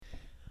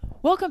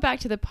Welcome back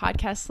to the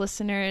podcast,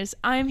 listeners.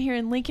 I'm here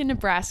in Lincoln,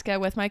 Nebraska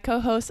with my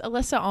co-host,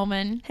 Alyssa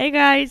Ullman. Hey,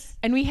 guys.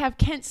 And we have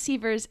Kent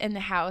Seevers in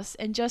the house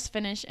and just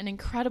finished an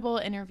incredible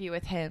interview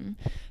with him.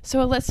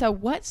 So, Alyssa,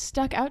 what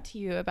stuck out to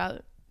you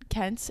about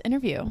Kent's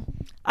interview?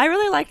 I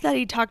really liked that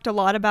he talked a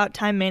lot about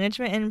time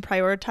management and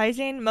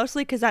prioritizing,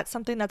 mostly because that's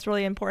something that's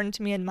really important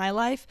to me in my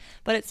life,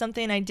 but it's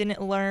something I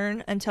didn't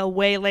learn until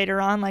way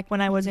later on, like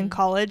when I was in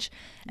college.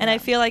 And I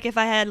feel like if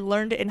I had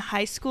learned it in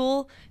high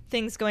school,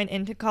 things going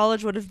into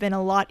college would have been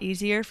a lot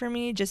easier for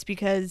me, just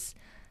because,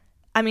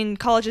 I mean,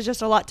 college is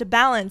just a lot to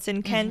balance,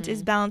 and Kent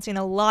is balancing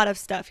a lot of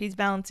stuff. He's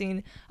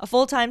balancing a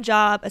full-time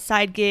job, a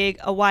side gig,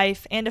 a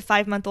wife, and a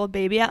 5-month-old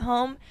baby at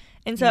home.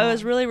 And so it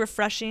was really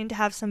refreshing to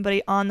have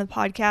somebody on the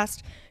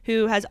podcast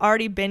who has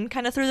already been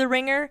kind of through the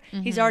ringer.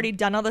 He's already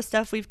done all the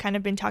stuff we've kind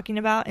of been talking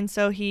about. And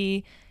so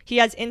he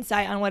has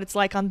insight on what it's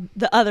like on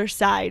the other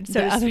side,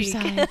 so to speak.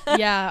 Side.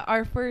 Yeah,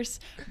 our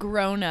first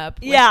grown-up.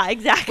 Yeah,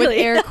 exactly. With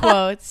air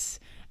quotes.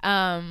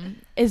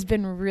 Has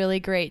been really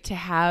great to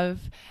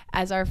have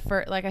as our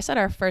first, like I said,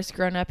 our first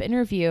grown-up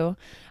interview.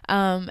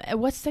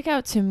 What stuck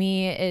out to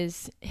me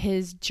is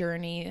his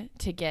journey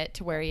to get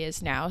to where he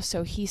is now.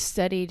 So he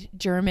studied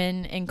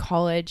German in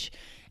college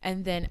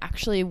and then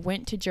actually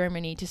went to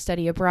Germany to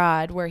study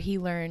abroad, where he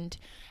learned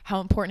how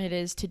important it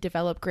is to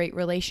develop great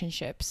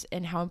relationships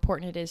and how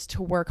important it is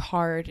to work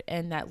hard,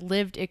 and that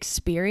lived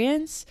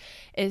experience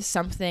is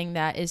something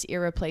that is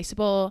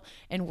irreplaceable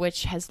and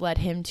which has led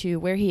him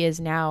to where he is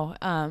now.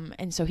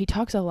 And so he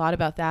talks a lot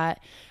about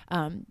that,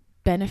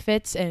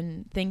 benefits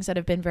and things that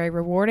have been very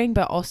rewarding,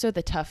 but also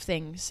the tough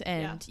things.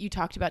 And you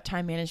talked about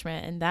time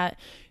management and that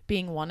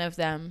being one of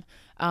them.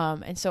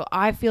 And so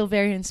I feel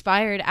very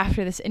inspired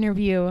after this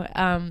interview,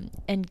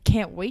 and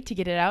can't wait to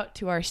get it out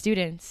to our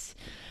students.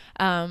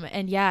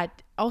 And yeah,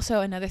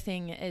 also another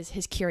thing is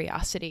his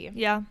curiosity.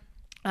 Yeah.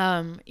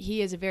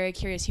 He is a very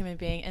curious human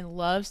being and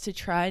loves to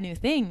try new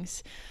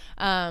things.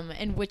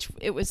 And which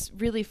it was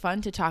really fun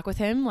to talk with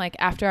him. Like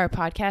after our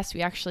podcast,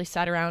 we actually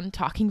sat around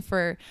talking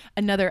for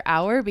another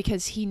hour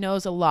because he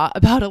knows a lot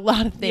about a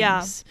lot of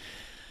things.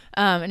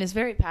 Yeah. And is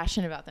very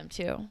passionate about them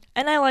too.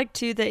 And I like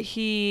too that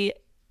he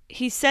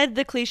said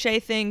the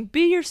cliche thing,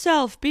 be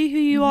yourself, be who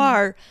you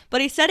are,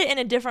 but he said it in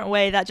a different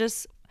way that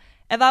just,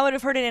 if I would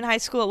have heard it in high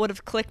school, it would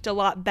have clicked a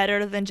lot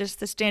better than just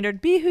the standard,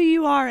 be who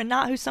you are and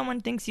not who someone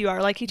thinks you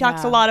are. Like he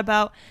talks a lot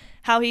about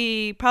how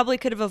he probably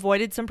could have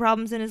avoided some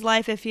problems in his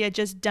life if he had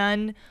just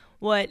done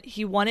what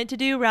he wanted to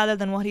do rather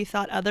than what he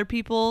thought other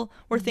people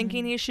were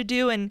thinking he should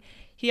do. And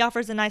he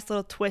offers a nice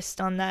little twist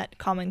on that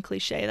common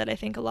cliche that I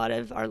think a lot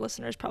of our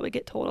listeners probably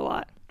get told a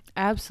lot.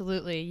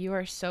 Absolutely. You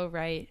are so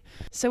right.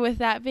 So with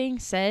that being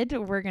said,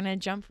 we're going to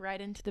jump right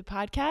into the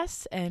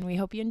podcast and we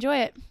hope you enjoy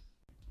it.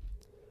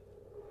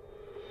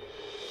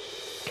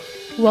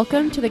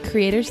 Welcome to the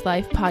Creator's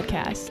Life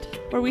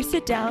podcast, where we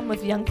sit down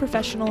with young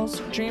professionals,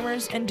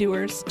 dreamers, and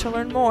doers to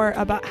learn more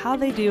about how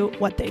they do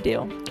what they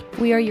do.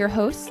 We are your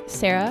hosts,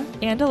 Sarah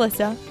and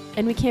Alyssa,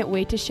 and we can't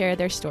wait to share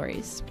their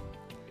stories.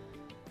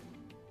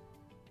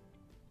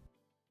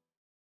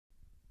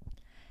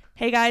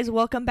 Hey guys,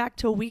 welcome back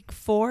to week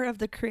 4 of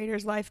the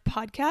Creator's Life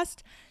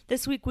podcast.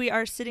 This week we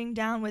are sitting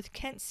down with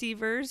Kent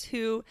Seevers,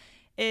 who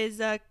is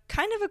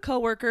kind of a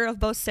coworker of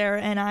both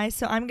Sarah and I.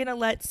 So I'm going to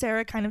let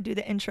Sarah kind of do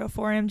the intro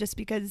for him just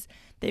because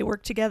they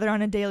work together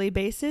on a daily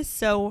basis.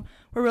 So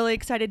we're really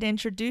excited to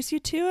introduce you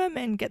to him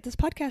and get this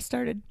podcast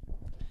started.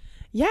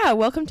 Yeah,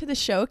 welcome to the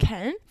show,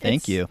 Kent.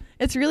 Thank you.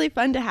 It's really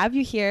fun to have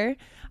you here.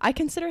 I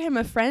consider him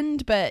a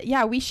friend, but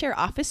yeah, we share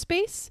office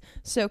space.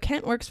 So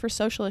Kent works for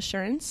Social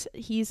Assurance.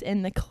 He's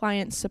in the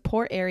client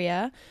support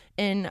area,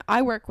 and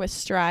I work with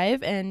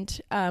Strive, and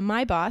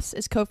my boss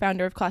is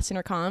co-founder of Class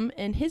Intercom,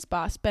 and his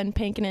boss, Ben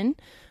Pankinen,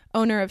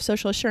 owner of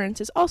Social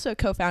Assurance, is also a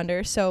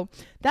co-founder. So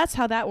that's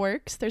how that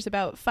works. There's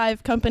about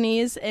 5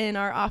 companies in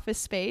our office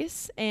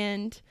space,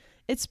 and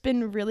it's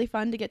been really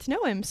fun to get to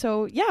know him.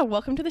 So yeah,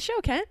 welcome to the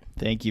show, Kent.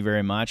 Thank you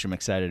very much. I'm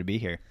excited to be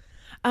here.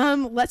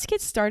 Let's get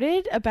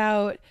started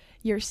about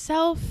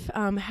yourself,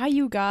 how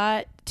you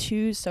got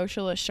to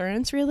Social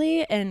Assurance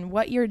really, and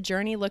what your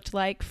journey looked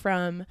like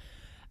from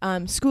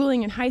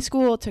schooling in high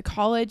school to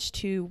college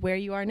to where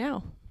you are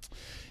now.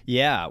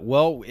 Yeah,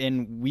 well,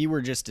 and we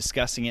were just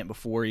discussing it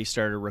before you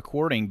started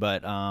recording,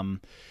 but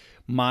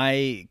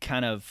my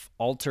kind of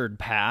altered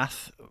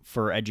path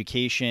for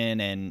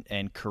education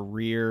and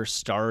career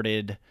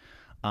started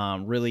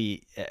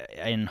really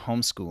in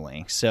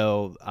homeschooling.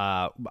 So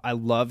I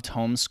loved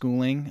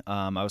homeschooling.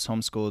 I was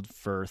homeschooled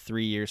for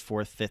 3 years,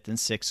 4th, 5th, and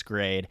 6th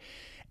grade.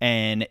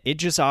 And it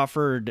just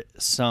offered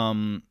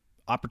some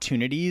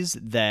opportunities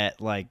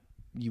that like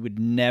you would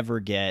never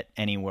get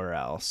anywhere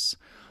else.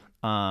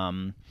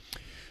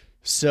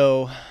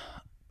 So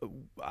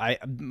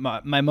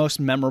my most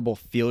memorable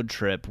field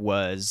trip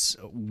was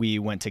we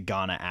went to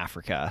Ghana,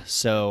 Africa.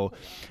 So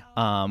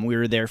we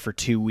were there for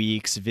 2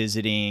 weeks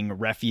visiting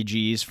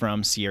refugees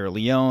from Sierra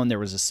Leone. There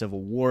was a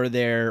civil war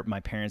there. My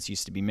parents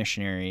used to be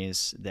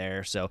missionaries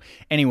there. So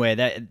anyway,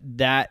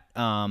 that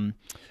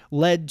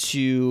led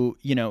to,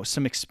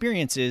 some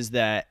experiences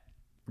that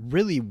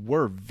really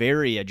were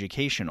very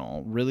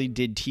educational, really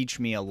did teach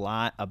me a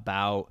lot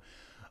about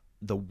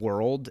the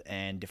world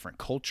and different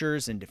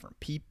cultures and different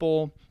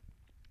people.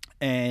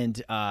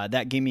 And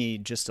that gave me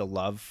just a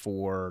love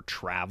for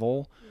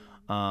travel,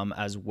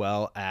 as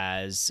well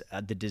as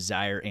the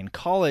desire in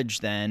college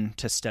then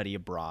to study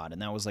abroad.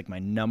 And that was like my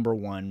number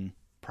one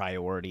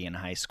priority in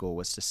high school,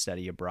 was to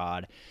study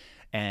abroad.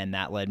 And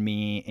that led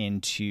me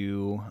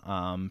into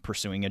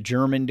pursuing a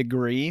German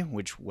degree,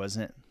 which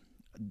wasn't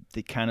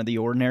the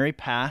ordinary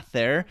path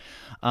there.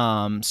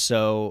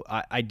 So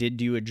I did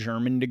do a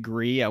German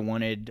degree. I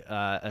wanted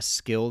a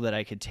skill that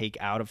I could take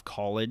out of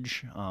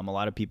college. A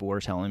lot of people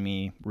were telling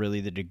me,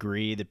 really, the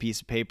degree, the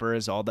piece of paper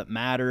is all that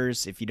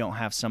matters. If you don't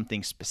have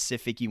something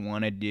specific you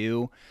want to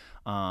do,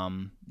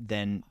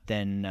 then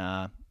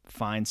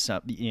find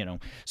some,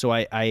 So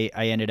I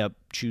ended up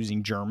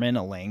choosing German,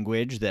 a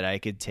language that I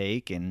could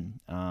take,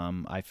 and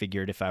I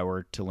figured if I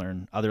were to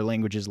learn other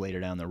languages later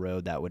down the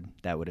road, that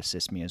would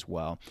assist me as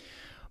well.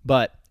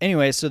 But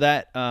anyway, so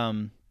that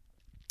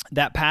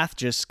path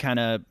just kind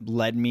of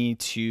led me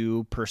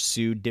to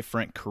pursue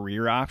different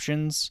career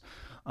options.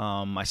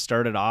 I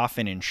started off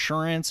in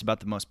insurance, about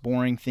the most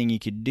boring thing you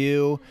could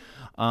do.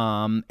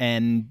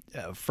 And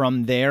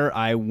from there,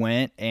 I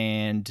went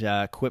and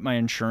quit my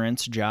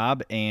insurance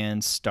job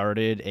and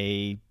started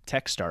a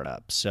tech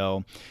startup.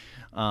 So,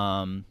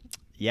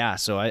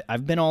 so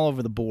I've been all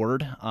over the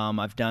board.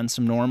 I've done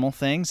some normal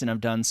things and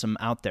I've done some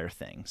out there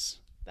things.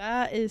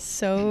 That is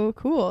so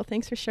cool.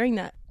 Thanks for sharing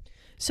that.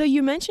 So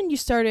you mentioned you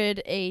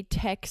started a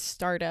tech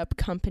startup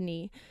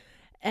company,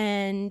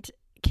 and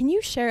can you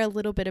share a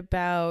little bit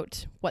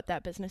about what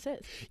that business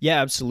is?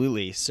 Yeah,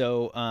 absolutely.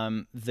 So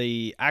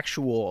the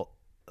actual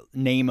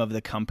name of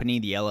the company,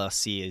 the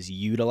LLC, is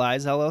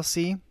Utilize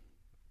LLC.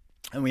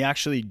 And we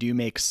actually do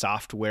make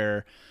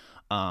software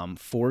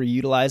for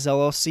Utilize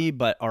LLC,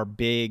 but our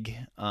big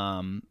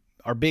kind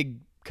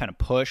of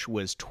push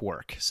was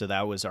Twerk. So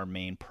that was our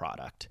main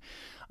product.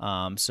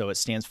 So it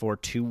stands for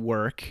to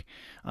work.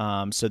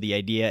 So the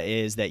idea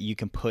is that you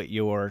can put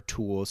your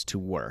tools to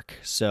work.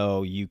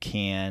 So you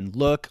can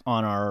look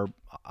on our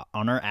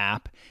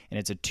app, and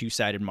it's a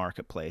two-sided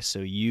marketplace. So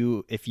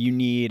if you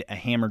need a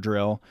hammer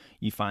drill,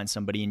 you find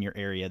somebody in your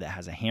area that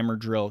has a hammer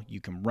drill,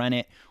 you can rent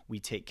it. We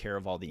take care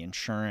of all the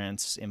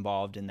insurance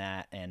involved in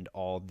that, and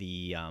all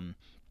the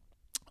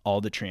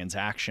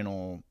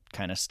transactional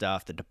kind of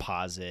stuff, the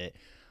deposit,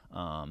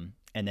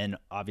 and then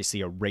obviously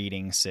a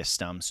rating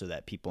system so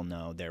that people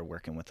know they're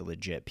working with the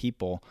legit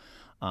people.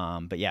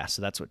 But yeah,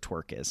 so that's what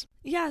Twerk is.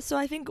 Yeah, so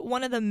I think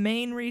one of the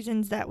main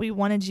reasons that we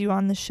wanted you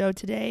on the show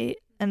today,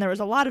 and there was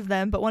a lot of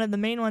them, but one of the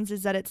main ones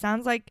is that it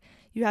sounds like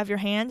you have your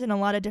hands in a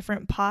lot of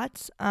different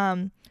pots.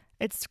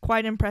 It's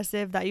quite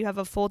impressive that you have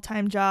a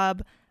full-time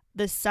job,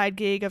 this side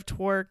gig of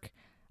Twerk,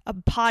 a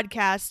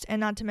podcast, and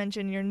not to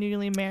mention you're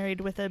newly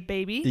married with a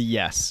baby.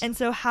 Yes. And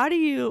so how do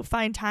you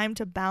find time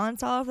to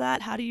balance all of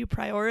that? How do you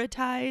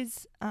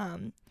prioritize?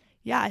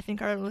 I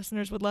think our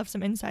listeners would love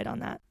some insight on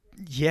that.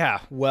 Yeah,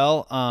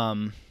 well,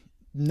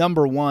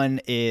 number one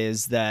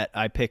is that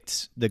I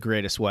picked the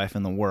greatest wife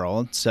in the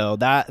world. So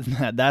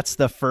that's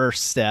the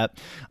first step.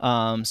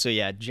 So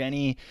yeah,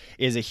 Jenny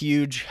is a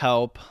huge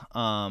help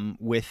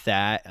with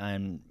that.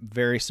 I'm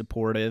very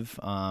supportive.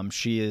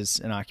 She is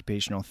an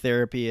occupational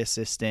therapy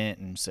assistant,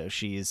 and so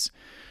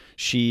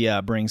she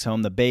brings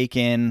home the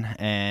bacon,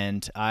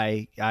 and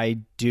I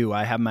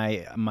have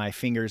my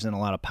fingers in a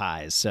lot of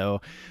pies.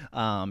 So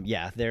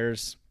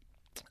there's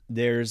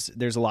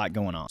a lot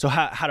going on. So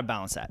how to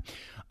balance that?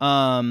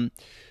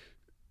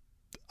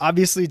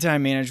 Obviously,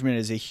 time management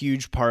is a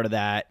huge part of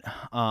that,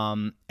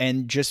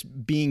 and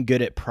just being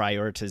good at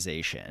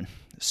prioritization.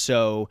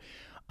 So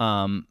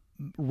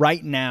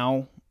right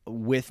now,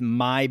 with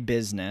my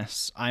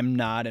business, I'm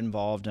not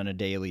involved on a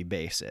daily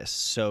basis.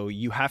 So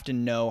you have to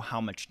know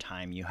how much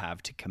time you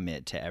have to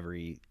commit to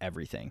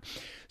everything.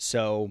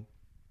 So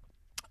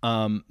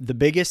the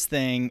biggest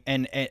thing,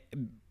 and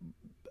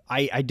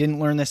I didn't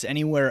learn this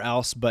anywhere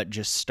else but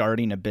just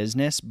starting a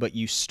business, but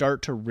you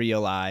start to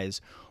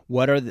realize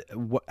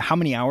how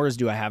many hours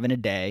do I have in a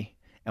day,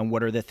 and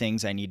what are the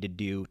things I need to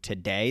do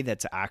today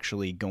that's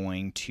actually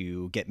going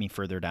to get me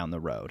further down the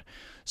road.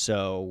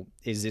 So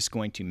is this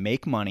going to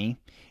make money?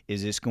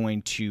 Is this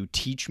going to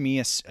teach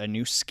me a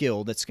new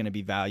skill that's going to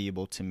be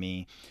valuable to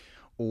me?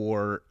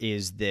 Or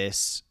is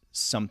this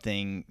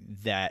something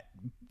that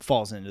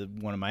falls into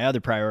one of my other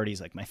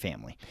priorities, like my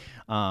family?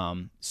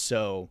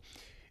 So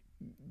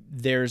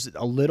there's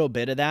a little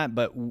bit of that,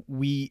 but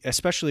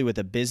especially with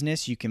a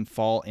business, you can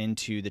fall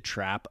into the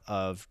trap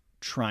of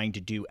trying to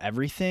do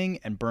everything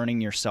and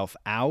burning yourself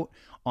out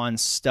on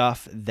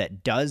stuff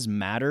that does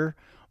matter,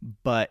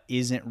 but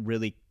isn't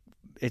really,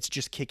 it's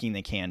just kicking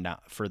the can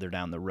further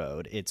down the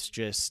road. It's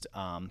just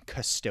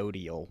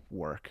custodial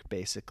work,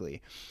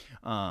 basically.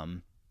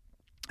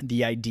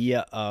 The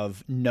idea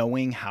of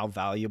knowing how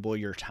valuable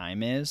your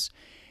time is,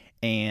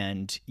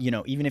 and,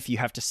 even if you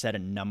have to set a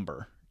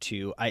number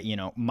to,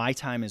 my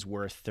time is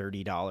worth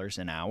 $30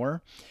 an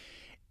hour.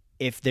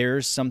 If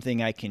there's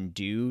something I can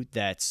do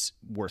that's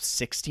worth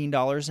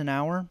 $16 an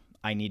hour,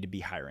 I need to be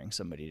hiring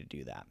somebody to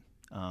do that.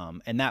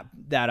 And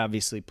that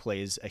obviously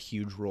plays a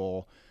huge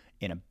role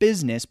in a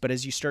business. But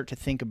as you start to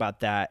think about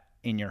that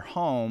in your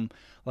home,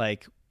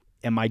 like,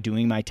 am I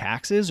doing my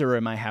taxes or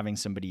am I having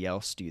somebody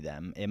else do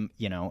them?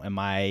 Am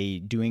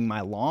I doing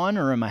my lawn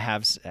or am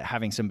I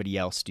having somebody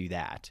else do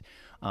that?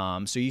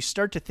 So you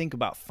start to think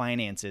about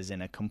finances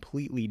in a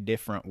completely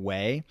different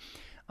way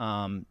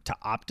to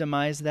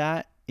optimize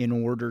that in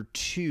order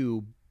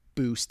to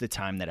boost the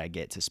time that I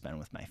get to spend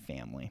with my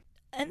family.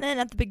 And then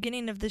at the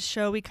beginning of this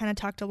show, we kind of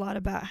talked a lot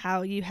about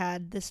how you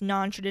had this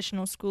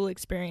non-traditional school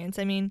experience.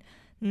 I mean,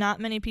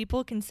 not many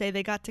people can say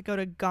they got to go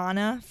to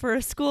Ghana for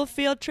a school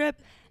field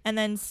trip and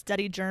then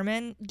study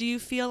German. Do you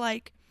feel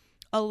like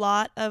a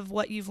lot of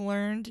what you've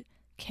learned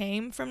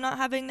came from not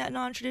having that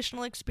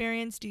non-traditional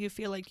experience? Do you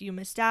feel like you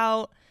missed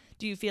out?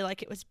 Do you feel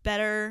like it was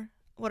better?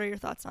 What are your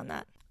thoughts on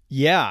that?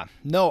 Yeah,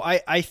 no,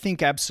 I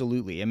think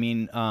absolutely. I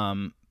mean,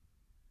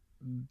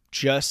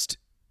 just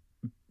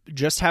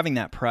having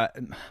that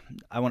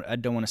I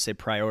don't want to say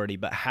priority,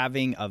 but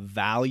having a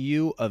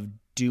value of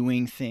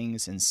doing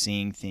things and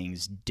seeing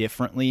things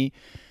differently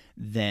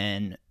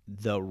than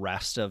the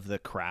rest of the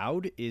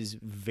crowd is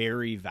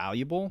very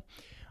valuable,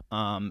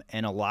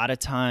 and a lot of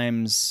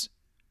times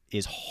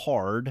is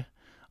hard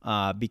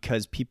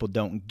because people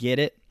don't get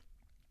it.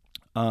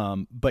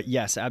 But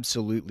yes,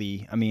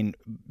 absolutely. I mean,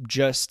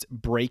 just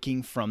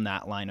breaking from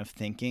that line of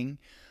thinking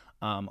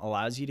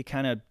allows you to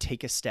kind of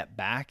take a step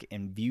back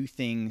and view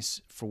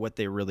things for what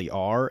they really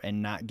are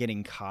and not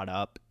getting caught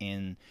up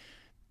in,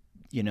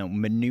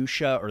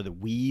 minutia or the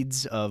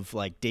weeds of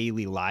like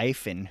daily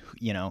life. And,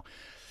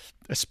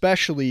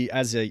 especially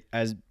as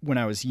when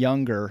I was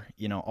younger,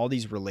 all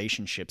these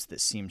relationships that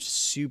seemed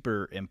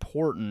super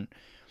important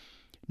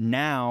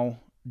now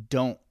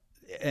don't,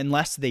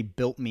 unless they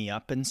built me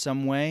up in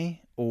some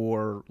way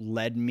or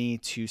led me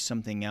to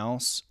something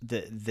else,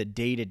 the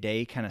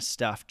day-to-day kind of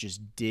stuff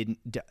just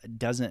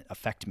doesn't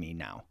affect me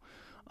now.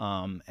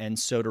 And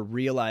so to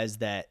realize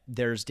that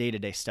there's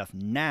day-to-day stuff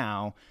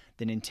now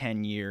that in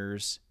 10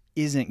 years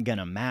isn't going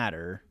to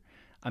matter,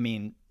 I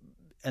mean,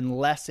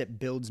 unless it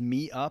builds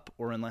me up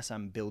or unless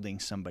I'm building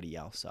somebody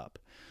else up.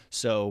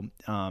 So,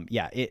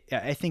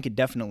 I think it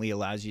definitely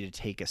allows you to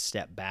take a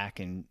step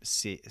back and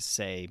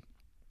say,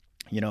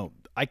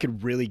 I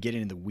could really get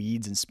into the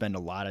weeds and spend a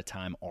lot of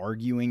time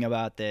arguing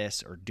about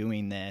this or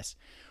doing this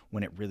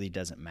when it really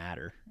doesn't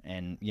matter.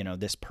 And,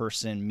 this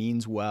person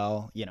means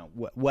well,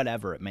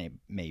 whatever it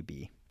may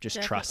be, just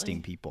Definitely.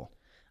 Trusting people.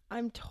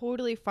 I'm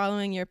totally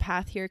following your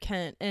path here,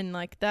 Kent. And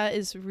like, that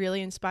is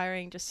really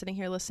inspiring just sitting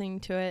here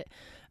listening to it.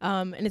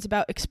 And it's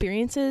about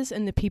experiences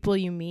and the people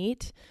you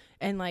meet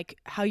and like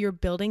how you're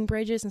building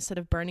bridges instead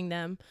of burning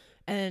them.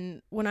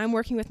 And when I'm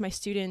working with my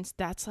students,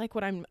 that's like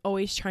what I'm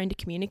always trying to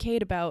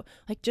communicate about,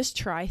 like, just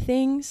try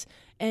things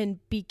and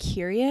be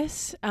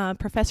curious.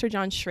 Professor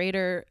John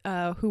Schrader,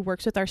 who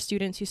works with our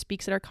students, who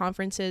speaks at our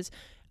conferences,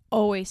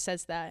 always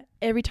says that.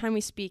 Every time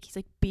we speak, he's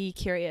like, be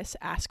curious,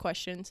 ask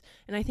questions.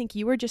 And I think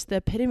you were just the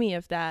epitome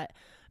of that.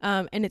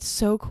 And it's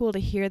so cool to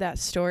hear that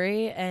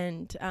story.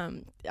 And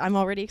I'm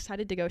already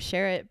excited to go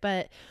share it.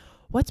 But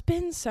what's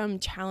been some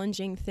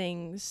challenging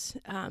things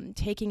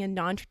taking a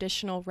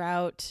non-traditional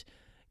route,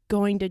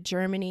 going to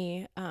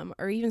Germany,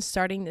 or even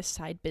starting this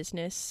side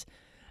business?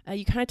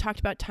 You kind of talked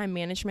about time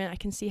management. I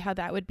can see how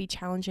that would be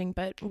challenging,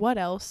 but what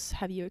else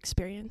have you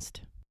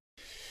experienced?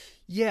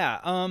 Yeah,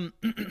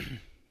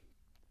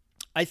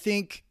 I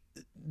think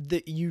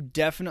that you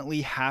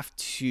definitely have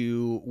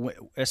to,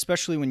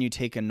 especially when you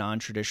take a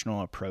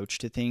non-traditional approach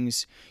to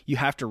things, you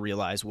have to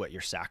realize what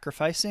you're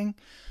sacrificing.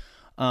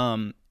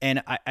 And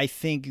I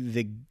think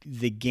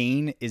the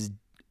gain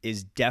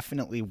is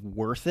definitely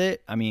worth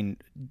it. I mean,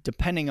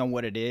 depending on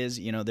what it is,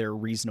 there are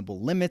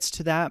reasonable limits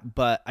to that,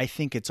 but I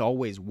think it's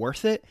always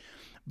worth it.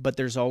 But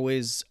there's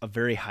always a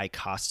very high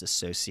cost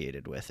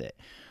associated with it.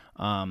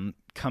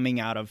 Coming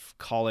out of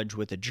college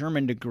with a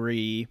German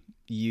degree,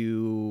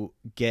 you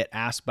get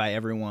asked by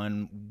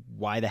everyone,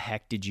 why the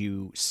heck did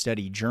you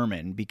study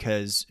German?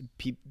 Because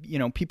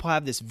people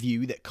have this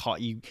view that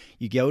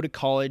you go to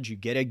college, you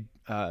get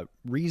a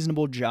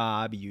reasonable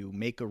job, you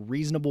make a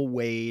reasonable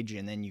wage,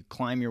 and then you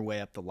climb your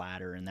way up the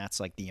ladder, and that's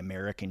like the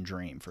American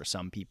dream for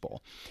some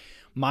people.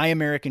 My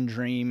American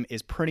dream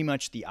is pretty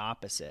much the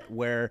opposite,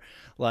 where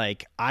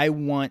like I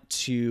want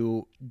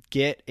to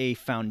get a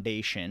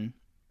foundation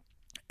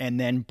and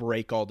then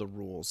break all the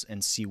rules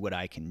and see what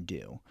I can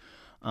do.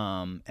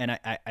 And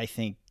I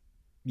think,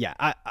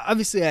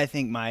 obviously I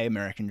think my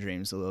American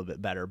dream is a little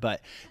bit better,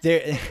 but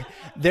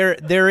there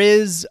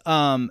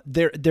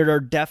are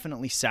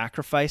definitely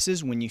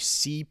sacrifices when you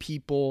see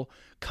people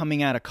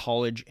coming out of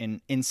college and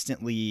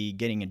instantly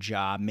getting a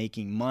job,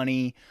 making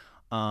money.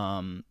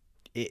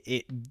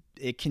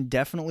 It can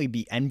definitely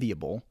be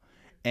enviable,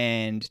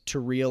 and to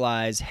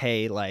realize,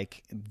 hey,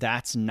 like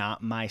that's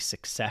not my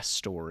success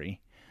story.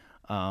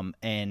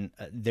 And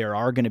there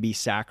are going to be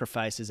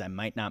sacrifices. I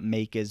might not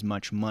make as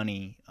much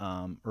money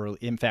early.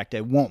 In fact,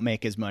 I won't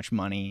make as much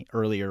money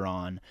earlier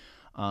on.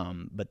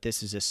 But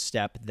this is a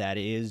step that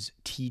is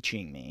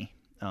teaching me.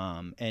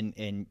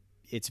 And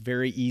it's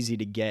very easy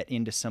to get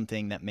into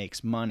something that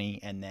makes money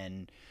and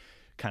then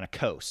kind of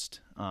coast,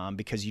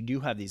 because you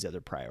do have these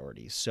other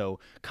priorities. So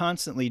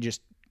constantly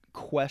just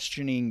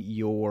questioning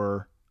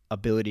your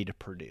ability to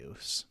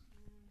produce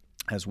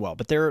as well.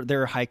 But there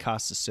are high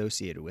costs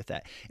associated with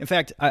that. In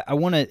fact, I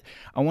want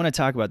to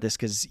talk about this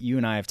because you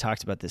and I have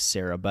talked about this,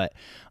 Sarah, but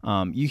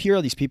you hear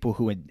all these people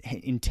who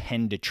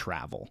intend to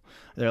travel.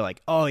 They're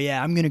like, oh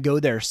yeah, I'm going to go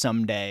there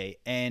someday.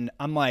 And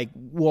I'm like,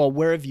 well,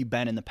 where have you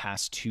been in the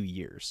past 2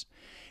 years?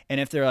 And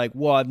if they're like,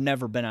 well, I've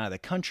never been out of the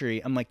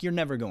country, I'm like, you're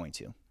never going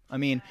to. I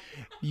mean,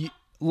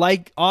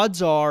 like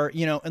odds are,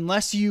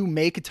 unless you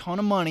make a ton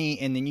of money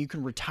and then you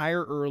can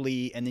retire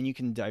early and then you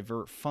can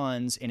divert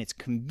funds and it's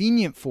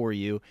convenient for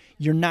you,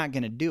 you're not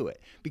going to do it.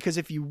 Because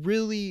if you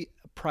really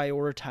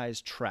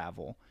prioritize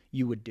travel,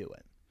 you would do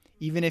it.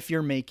 Even if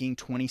you're making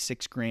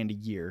 26 grand a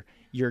year,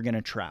 you're going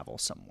to travel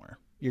somewhere.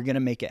 You're going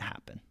to make it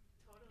happen.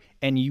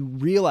 And you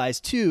realize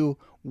too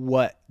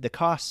what the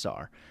costs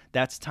are.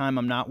 That's time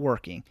I'm not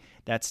working.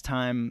 That's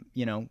time,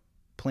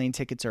 plane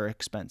tickets are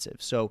expensive.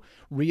 So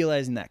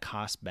realizing that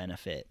cost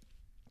benefit,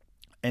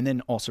 and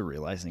then also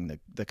realizing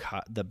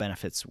the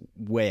benefits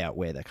way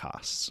outweigh the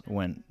costs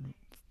when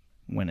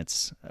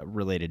it's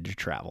related to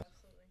travel.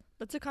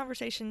 That's a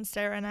conversation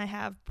Sarah and I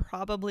have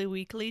probably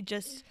weekly,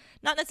 just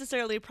not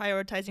necessarily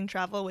prioritizing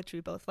travel, which we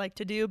both like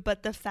to do,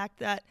 but the fact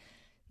that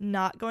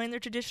not going the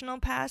traditional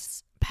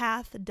path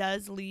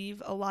does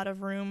leave a lot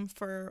of room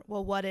for,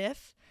 well, what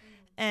if?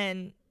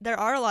 And there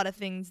are a lot of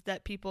things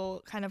that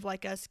people kind of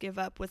like us give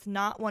up with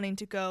not wanting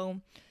to go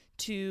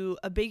to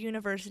a big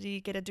university,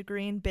 get a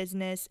degree in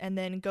business, and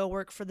then go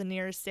work for the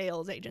nearest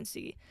sales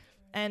agency.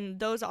 And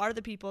those are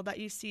the people that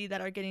you see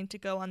that are getting to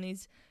go on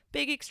these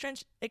big,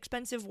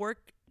 expensive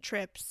work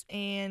trips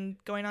and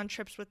going on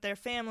trips with their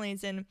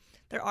families. And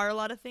there are a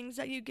lot of things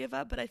that you give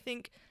up. But I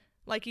think,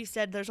 like you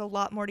said, there's a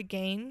lot more to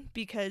gain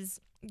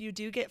because you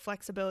do get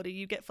flexibility.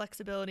 You get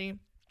flexibility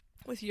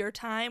with your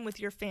time, with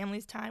your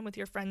family's time, with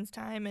your friends'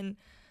 time,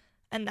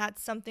 and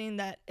that's something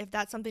that if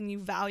that's something you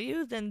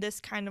value, then this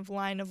kind of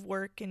line of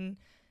work and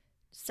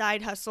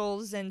side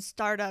hustles and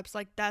startups,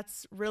 like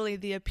that's really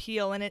the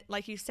appeal. And it,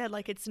 like you said,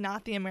 like it's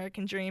not the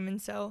American dream.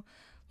 And so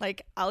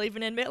like I'll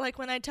even admit, like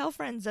when I tell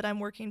friends that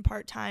I'm working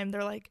part-time,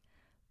 they're like,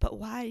 but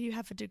why? You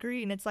have a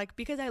degree. And it's like,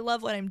 because I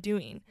love what I'm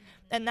doing.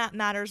 And that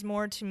matters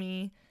more to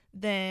me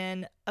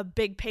than a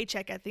big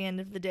paycheck at the end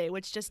of the day,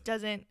 which just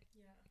doesn't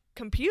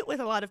compute with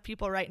a lot of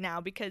people right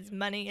now because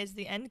money is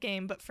the end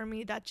game. But for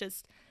me, that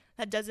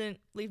doesn't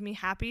leave me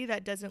happy.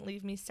 That doesn't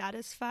leave me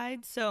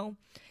satisfied. So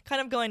kind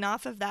of going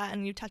off of that,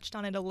 and you touched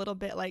on it a little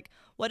bit, like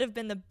what have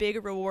been the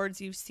big rewards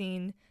you've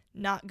seen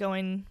not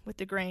going with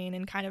the grain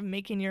and kind of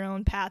making your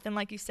own path? And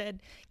like you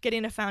said,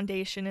 getting a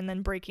foundation and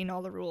then breaking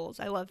all the rules.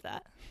 I love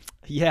that.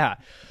 Yeah.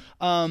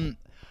 I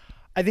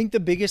think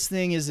the biggest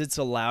thing is it's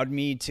allowed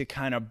me to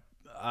kind of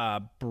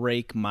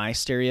break my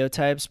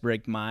stereotypes,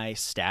 break my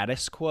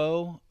status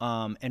quo,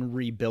 and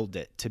rebuild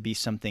it to be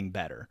something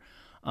better.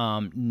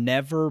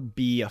 Never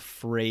be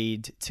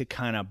afraid to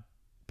kind of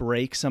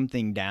break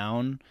something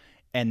down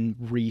and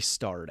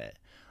restart it.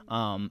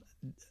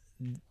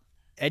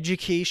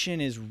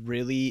 Education is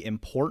really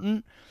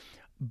important,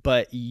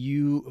 but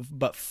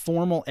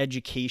formal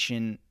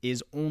education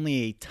is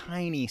only a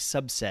tiny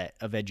subset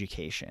of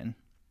education.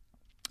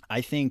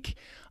 I think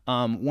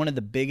one of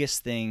the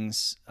biggest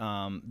things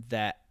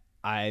that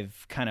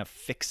I've kind of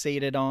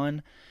fixated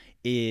on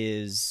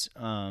is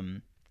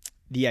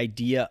the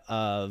idea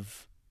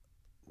of,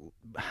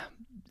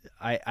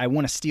 I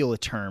want to steal a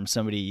term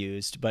somebody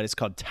used, but it's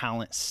called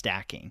talent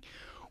stacking,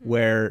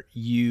 where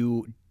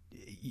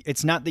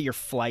it's not that you're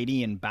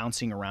flighty and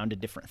bouncing around to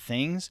different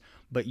things,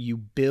 but you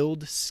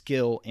build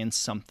skill in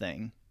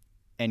something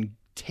and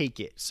take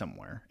it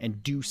somewhere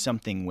and do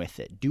something with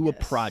it. Do a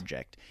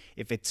project.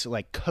 If it's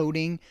like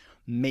coding,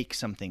 make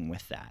something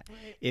with that.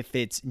 Right. If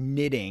it's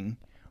knitting,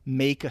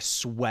 make a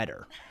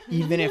sweater.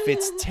 Even if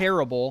it's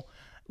terrible,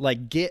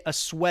 like get a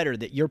sweater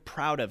that you're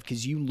proud of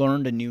because you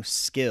learned a new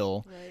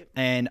skill. Right.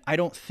 And I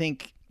don't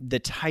think the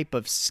type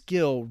of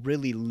skill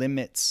really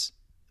limits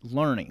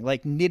learning.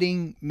 Like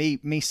knitting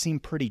may seem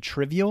pretty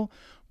trivial,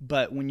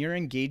 but when you're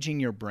engaging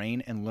your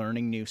brain and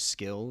learning new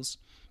skills,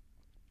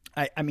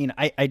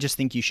 I just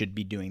think you should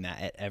be doing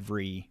that at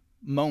every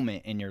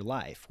moment in your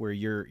life where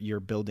you're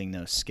building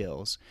those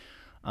skills.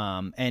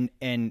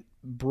 And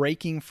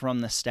breaking from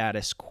the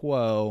status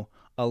quo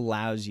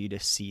allows you to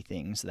see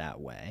things that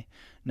way.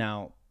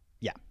 Now,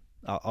 yeah,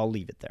 I'll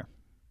leave it there.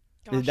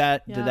 Gosh,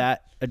 did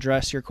that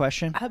address your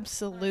question?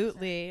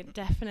 Absolutely,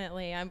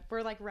 definitely.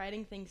 We're like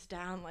writing things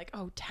down, like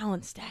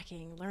talent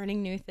stacking,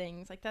 learning new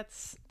things. Like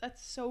that's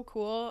so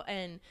cool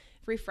and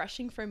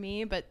refreshing for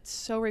me, but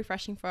so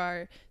refreshing for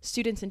our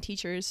students and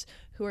teachers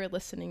who are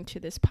listening to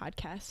this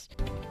podcast.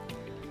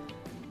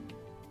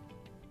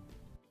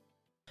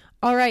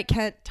 All right,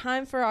 Kent,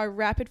 time for our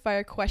rapid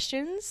fire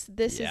questions.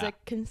 This is a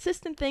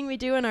consistent thing we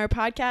do in our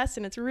podcast,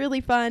 and it's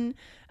really fun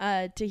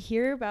to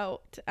hear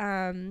about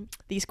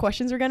these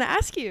questions we're going to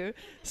ask you.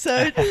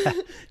 So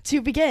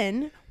to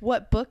begin,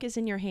 what book is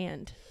in your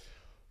hand?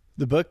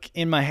 The book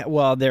in my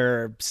well,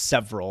 there are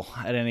several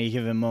at any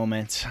given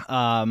moment.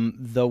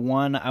 The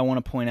one I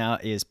want to point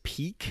out is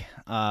Peak.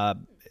 I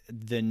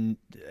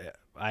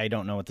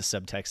don't know what the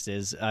subtext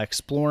is.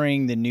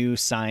 Exploring the new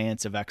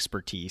science of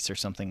expertise or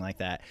something like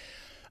that.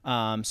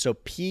 So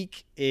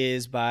Peak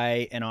is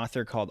by an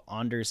author called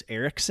Anders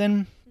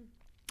Ericsson,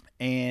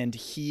 and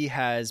he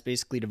has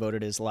basically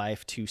devoted his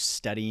life to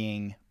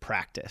studying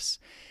practice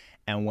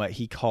and what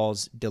he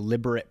calls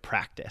deliberate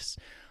practice.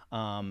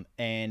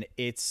 And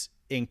it's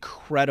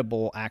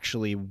incredible,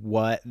 actually,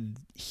 what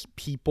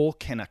people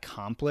can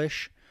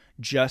accomplish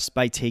just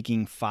by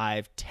taking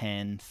 5,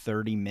 10,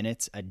 30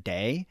 minutes a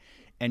day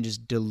and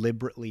just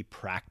deliberately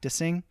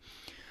practicing.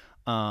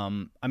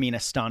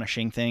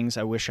 Astonishing things.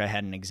 I wish I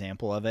had an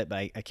example of it, but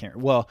I can't.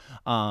 Well,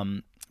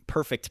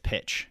 perfect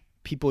pitch.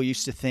 People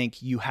used to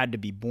think you had to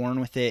be born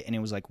with it, and it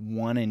was like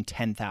 1 in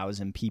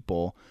 10,000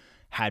 people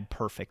had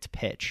perfect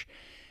pitch.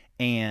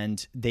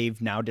 And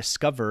they've now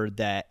discovered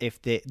that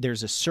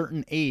there's a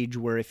certain age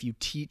where if you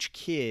teach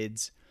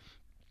kids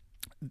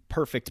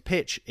perfect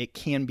pitch, it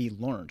can be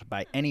learned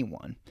by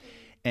anyone.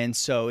 And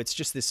so it's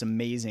just this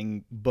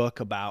amazing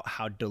book about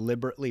how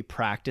deliberately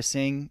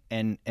practicing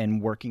and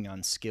working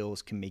on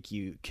skills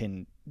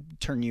can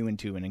turn you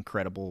into an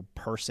incredible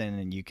person,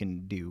 and you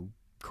can do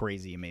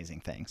crazy,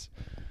 amazing things.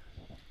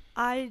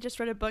 I just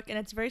read a book, and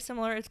it's very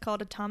similar. It's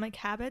called Atomic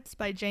Habits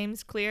by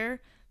James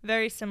Clear.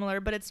 Very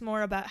similar, but it's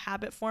more about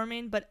habit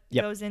forming, but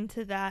goes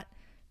into that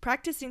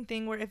practicing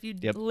thing where if you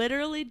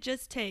literally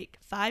just take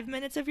 5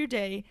 minutes of your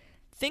day,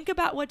 think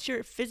about what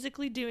you're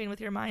physically doing with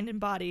your mind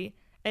and body,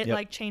 it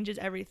like changes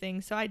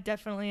everything. So I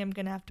definitely am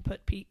going to have to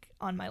put Peak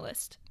on my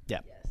list. Yeah.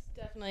 Yes,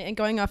 definitely. And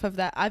going off of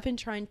that, I've been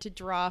trying to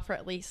draw for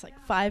at least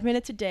 5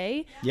 minutes a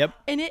day. Yep.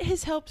 And it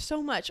has helped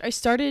so much. I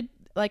started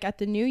at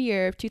the new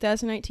year of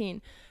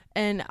 2019,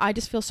 and I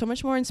just feel so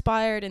much more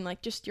inspired, and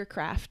just your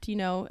craft,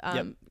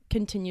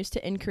 continues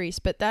to increase.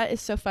 But that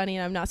is so funny,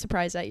 and I'm not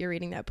surprised that you're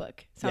reading that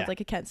book. Sounds like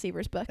a Kent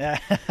Seevers book.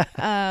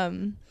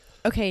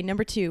 Okay,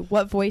 number 2,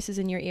 what voice is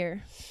in your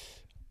ear?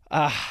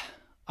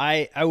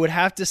 I would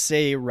have to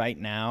say right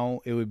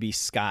now it would be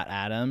Scott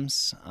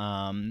Adams.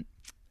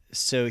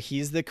 So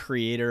he's the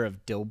creator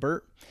of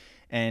Dilbert,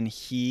 and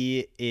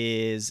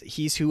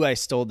he's who I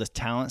stole the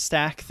talent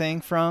stack thing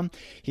from.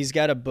 He's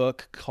got a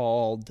book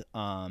called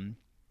How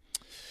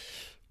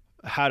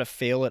to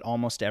Fail at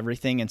Almost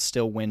Everything and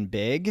Still Win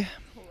Big.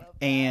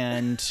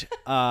 And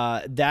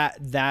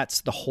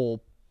that's the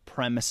whole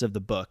premise of the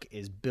book,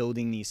 is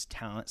building these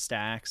talent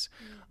stacks.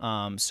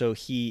 So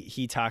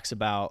he talks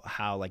about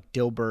how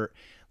Dilbert,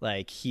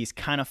 he's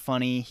kind of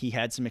funny. He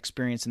had some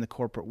experience in the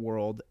corporate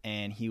world,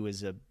 and he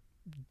was a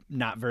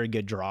not very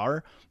good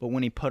drawer. But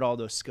when he put all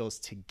those skills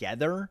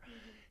together,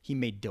 he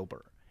made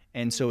Dilbert.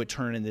 And so it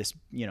turned into this,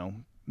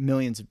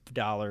 millions of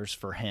dollars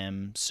for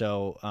him.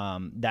 So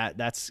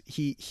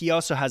he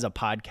also has a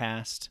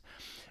podcast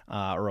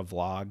or a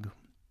vlog.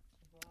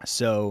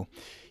 So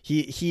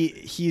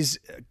he's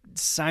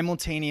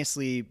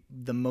simultaneously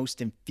the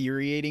most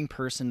infuriating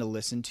person to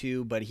listen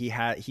to, but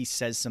he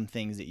says some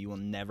things that you will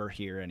never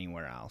hear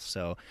anywhere else.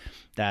 So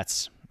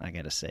that's, I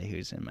gotta say,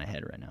 who's in my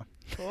head right now.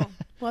 Cool.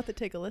 We'll have to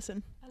take a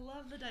listen. I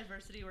love the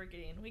diversity we're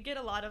getting. We get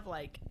a lot of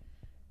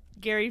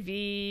Gary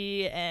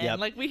V,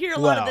 and we hear a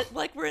lot of it,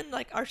 we're in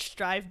our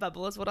Strive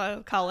bubble is what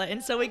I call it,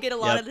 and so we get a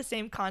lot of the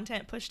same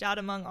content pushed out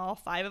among all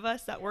 5 of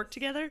us that work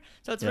together.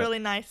 So it's really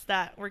nice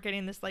that we're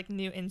getting this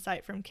new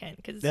insight from Kent,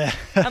 because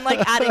I'm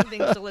adding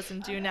things to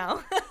listen to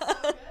now.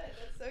 That's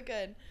so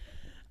good.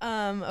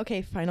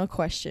 Okay, final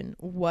question.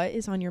 What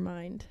is on your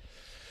mind?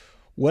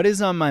 What is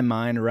on my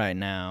mind right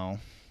now?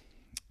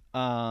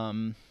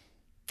 Well,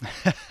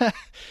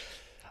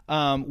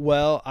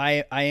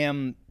 I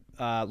am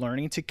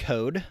learning to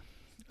code,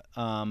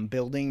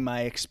 building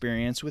my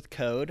experience with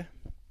code.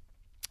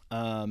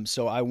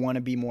 So I want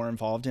to be more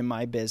involved in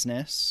my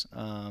business,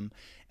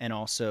 and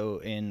also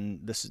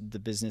in the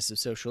business of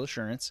social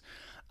assurance.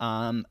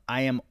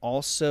 I am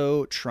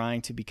also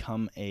trying to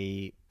become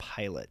a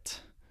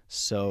pilot.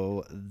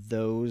 So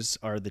those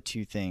are the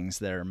 2 things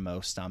that are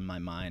most on my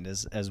mind,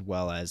 as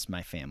well as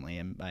my family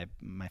and my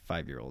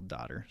 5-year-old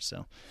daughter.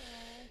 So,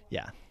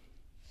 yeah.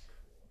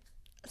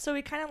 So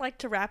we kind of like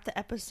to wrap the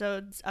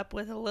episodes up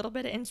with a little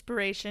bit of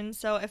inspiration.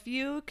 So if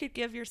you could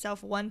give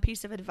yourself one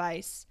piece of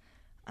advice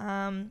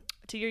to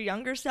your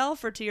younger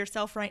self or to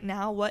yourself right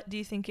now, what do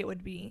you think it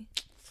would be?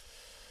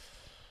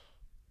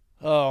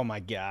 Oh my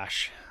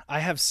gosh. I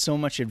have so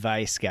much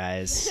advice,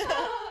 guys.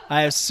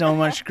 I have so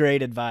much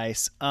great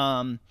advice.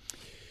 I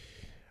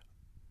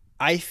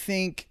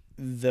think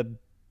the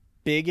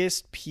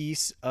biggest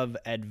piece of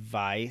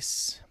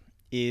advice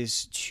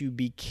is to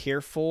be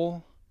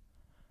careful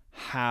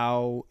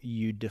how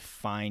you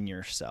define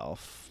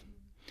yourself.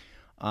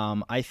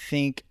 I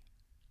think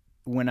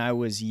when I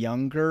was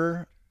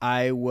younger,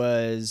 I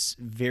was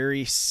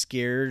very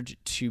scared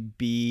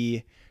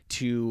to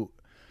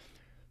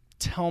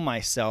tell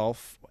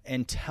myself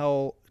and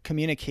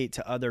communicate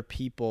to other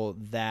people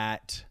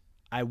that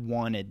I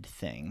wanted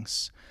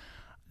things,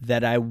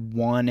 that I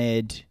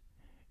wanted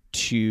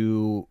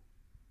to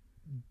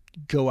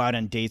go out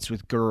on dates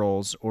with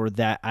girls, or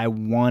that I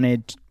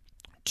wanted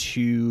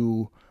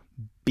to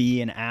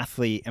be an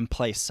athlete and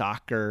play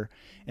soccer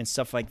and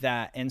stuff like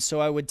that. And so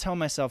I would tell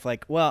myself,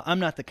 like, well, I'm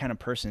not the kind of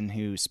person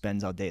who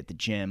spends all day at the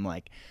gym.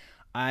 Like,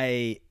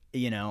 I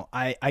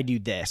do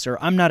this, or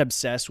I'm not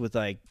obsessed with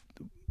like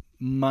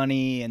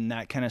money and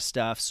that kind of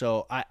stuff.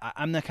 So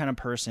I'm the kind of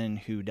person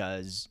who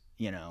does,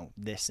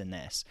 this and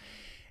this.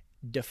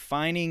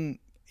 Defining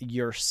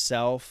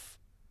yourself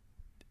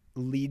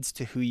leads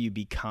to who you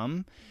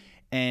become.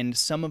 And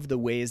some of the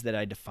ways that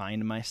I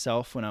defined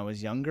myself when I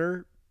was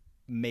younger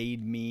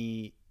made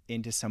me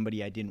into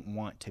somebody I didn't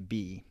want to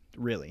be,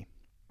 really.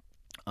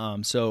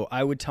 So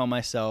I would tell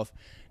myself,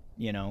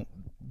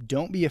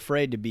 don't be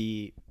afraid to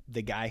be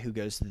the guy who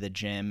goes to the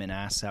gym and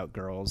asks out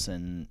girls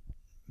and,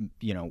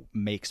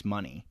 makes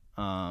money,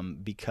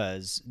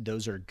 because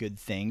those are good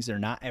things. They're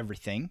not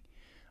everything.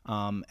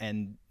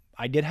 And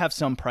I did have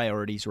some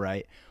priorities,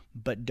 right?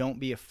 But don't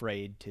be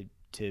afraid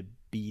to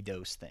be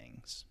those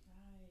things.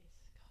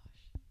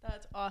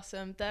 That's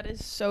awesome. That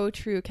is so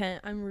true,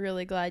 Kent. I'm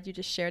really glad you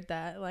just shared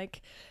that.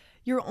 Like,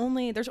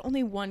 there's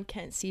only one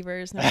Kent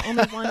Seevers, and there's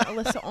only one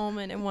Alyssa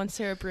Ullman and one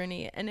Sarah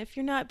Bruni. And if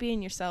you're not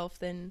being yourself,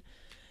 then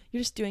you're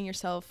just doing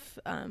yourself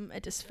a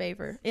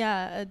disfavor.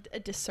 Yeah, a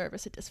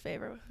disservice, a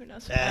disfavor. Who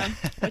knows?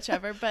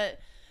 Whichever. But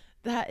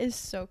that is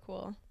so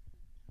cool.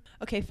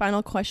 Okay,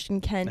 final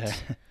question,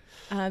 Kent.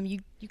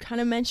 You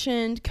kind of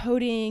mentioned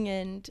coding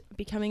and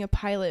becoming a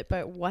pilot,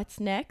 but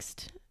what's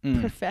next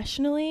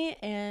professionally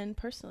and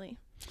personally?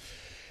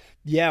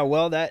 Yeah,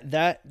 well,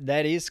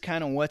 that is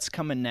kind of what's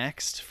coming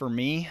next for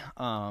me.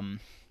 I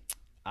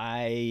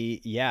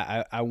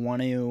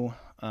want to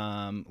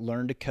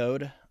learn to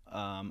code.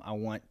 I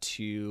want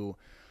to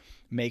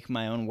make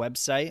my own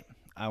website.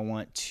 I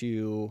want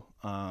to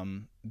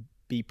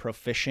be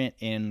proficient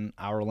in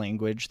our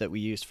language that we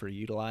use for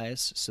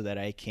Utilize, so that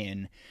I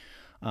can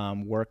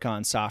work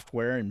on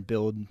software and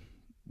build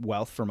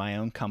wealth for my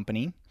own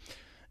company,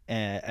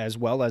 as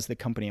well as the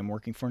company I'm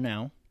working for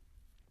now,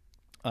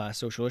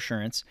 Social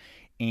Assurance.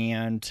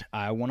 And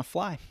I want to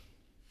fly.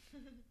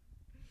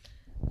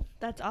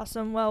 That's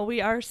awesome. Well,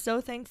 we are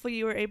so thankful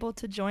you were able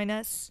to join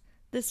us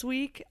this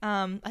week.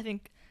 I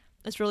think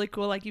it's really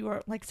cool. Like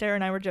Sarah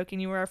and I were joking,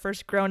 you were our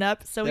first grown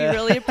up. So we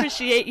really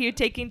appreciate you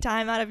taking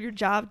time out of your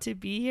job to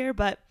be here.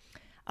 But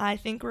I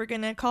think we're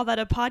going to call that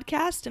a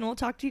podcast, and we'll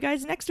talk to you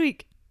guys next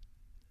week.